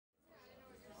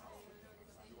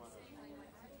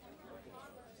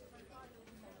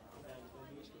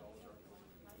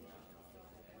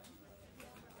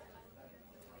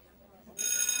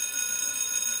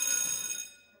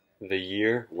The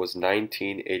year was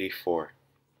 1984.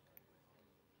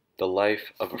 The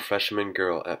life of a freshman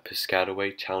girl at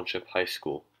Piscataway Township High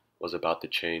School was about to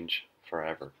change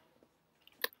forever.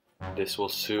 This will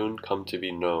soon come to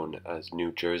be known as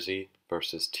New Jersey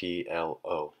versus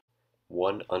TLO.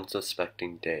 One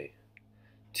unsuspecting day,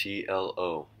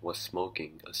 TLO was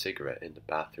smoking a cigarette in the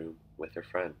bathroom with her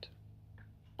friend.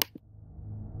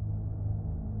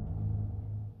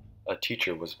 A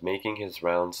teacher was making his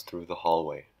rounds through the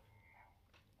hallway.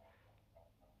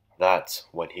 That's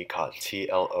when he caught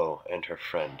TLO and her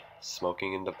friend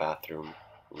smoking in the bathroom,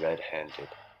 red-handed.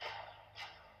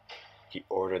 He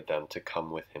ordered them to come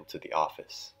with him to the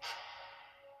office.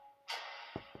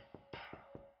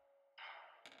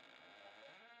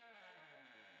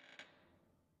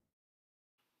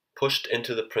 Pushed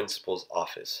into the principal's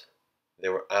office, they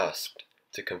were asked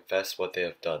to confess what they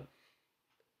have done.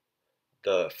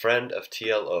 The friend of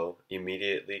TLO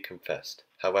immediately confessed.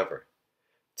 However,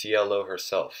 TLO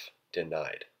herself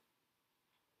denied.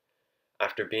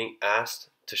 After being asked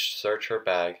to search her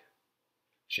bag,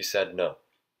 she said no.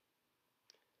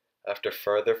 After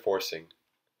further forcing,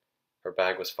 her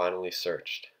bag was finally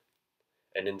searched,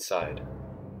 and inside,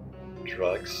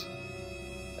 drugs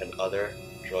and other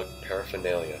drug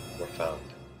paraphernalia were found.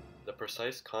 The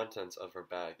precise contents of her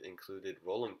bag included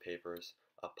rolling papers,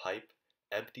 a pipe,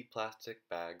 empty plastic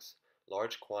bags,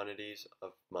 large quantities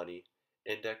of money,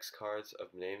 index cards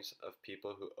of names of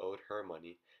people who owed her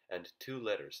money, and 2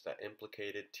 letters that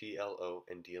implicated TLO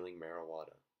in dealing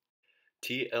marijuana.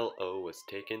 TLO was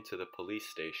taken to the police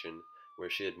station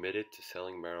where she admitted to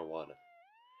selling marijuana.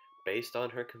 Based on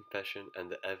her confession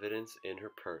and the evidence in her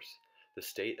purse, the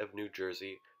state of New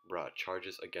Jersey brought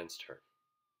charges against her.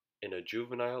 In a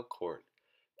juvenile court,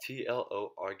 TLO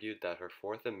argued that her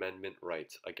Fourth Amendment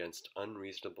rights against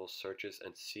unreasonable searches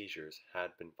and seizures had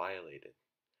been violated.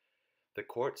 The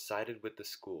court sided with the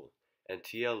school, and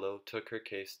TLO took her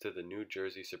case to the New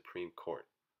Jersey Supreme Court.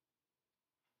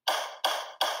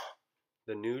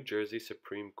 The New Jersey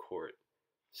Supreme Court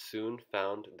soon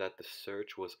found that the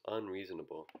search was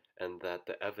unreasonable and that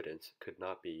the evidence could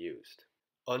not be used.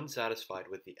 Unsatisfied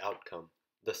with the outcome,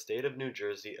 the state of New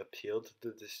Jersey appealed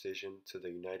the decision to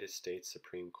the United States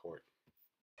Supreme Court.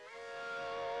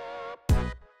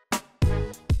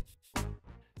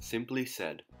 Simply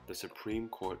said, the Supreme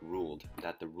Court ruled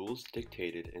that the rules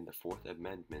dictated in the Fourth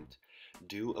Amendment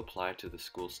do apply to the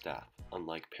school staff,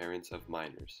 unlike parents of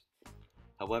minors.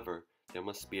 However, there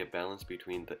must be a balance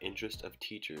between the interest of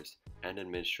teachers and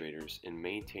administrators in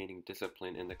maintaining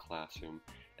discipline in the classroom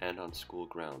and on school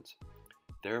grounds.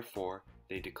 Therefore,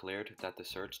 they declared that the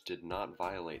search did not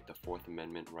violate the Fourth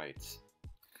Amendment rights.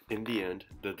 In the end,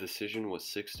 the decision was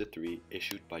 6-3,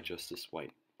 issued by Justice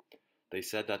White. They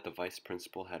said that the vice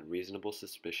principal had reasonable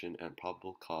suspicion and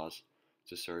probable cause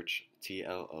to search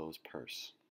TLO's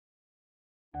purse.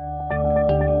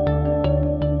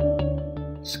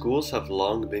 Schools have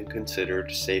long been considered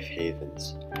safe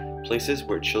havens, places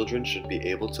where children should be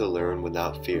able to learn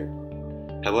without fear.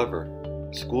 However,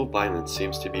 school violence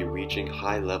seems to be reaching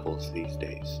high levels these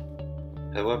days.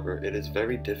 However, it is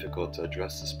very difficult to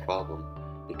address this problem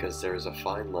because there is a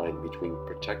fine line between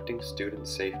protecting student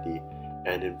safety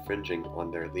and infringing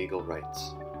on their legal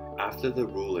rights. After the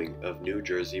ruling of New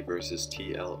Jersey versus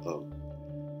TLO,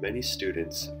 many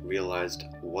students realized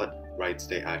what rights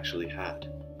they actually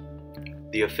had.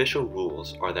 The official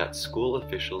rules are that school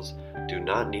officials do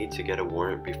not need to get a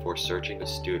warrant before searching a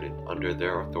student under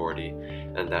their authority,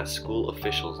 and that school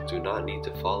officials do not need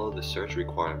to follow the search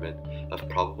requirement of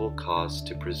probable cause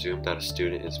to presume that a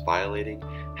student is violating,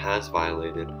 has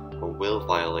violated, or will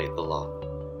violate the law.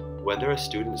 Whether a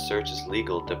student's search is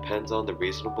legal depends on the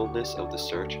reasonableness of the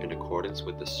search in accordance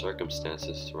with the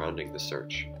circumstances surrounding the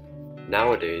search.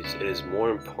 Nowadays, it is more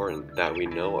important that we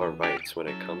know our rights when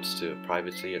it comes to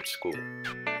privacy at school.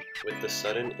 With the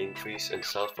sudden increase in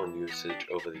cell phone usage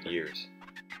over the years,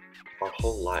 our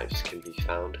whole lives can be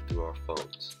found through our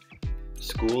phones.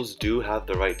 Schools do have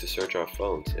the right to search our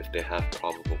phones if they have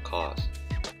probable cause.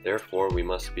 Therefore, we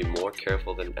must be more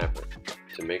careful than ever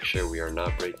to make sure we are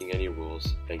not breaking any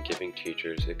rules and giving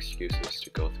teachers excuses to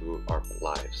go through our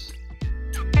lives.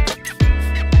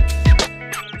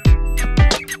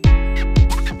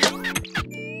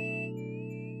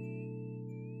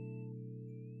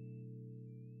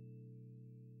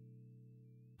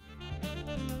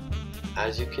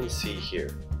 As you can see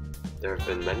here, there have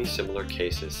been many similar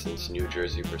cases since New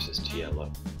Jersey versus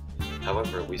TLO.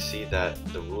 However, we see that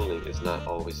the ruling is not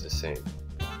always the same.